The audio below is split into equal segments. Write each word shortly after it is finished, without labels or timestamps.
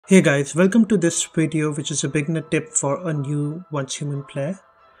Hey guys, welcome to this video which is a beginner tip for a new Once Human player.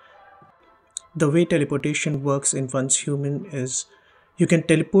 The way teleportation works in Once Human is you can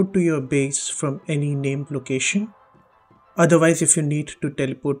teleport to your base from any named location. Otherwise, if you need to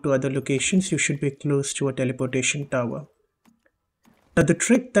teleport to other locations, you should be close to a teleportation tower. Now the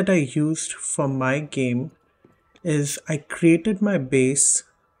trick that I used for my game is I created my base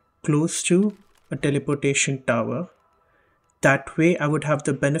close to a teleportation tower. That way, I would have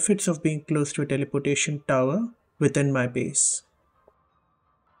the benefits of being close to a teleportation tower within my base.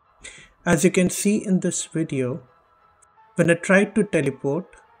 As you can see in this video, when I tried to teleport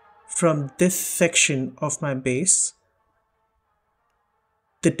from this section of my base,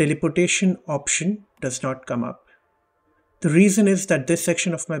 the teleportation option does not come up. The reason is that this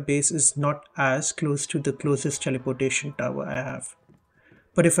section of my base is not as close to the closest teleportation tower I have.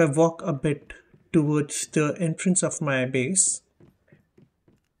 But if I walk a bit towards the entrance of my base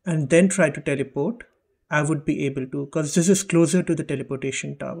and then try to teleport, I would be able to, because this is closer to the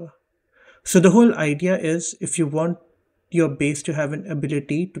teleportation tower. So the whole idea is if you want your base to have an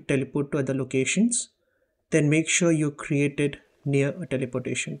ability to teleport to other locations, then make sure you create it near a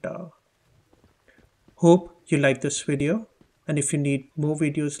teleportation tower. Hope you like this video, and if you need more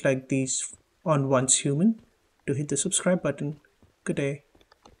videos like these on Once Human, do hit the subscribe button. Good day.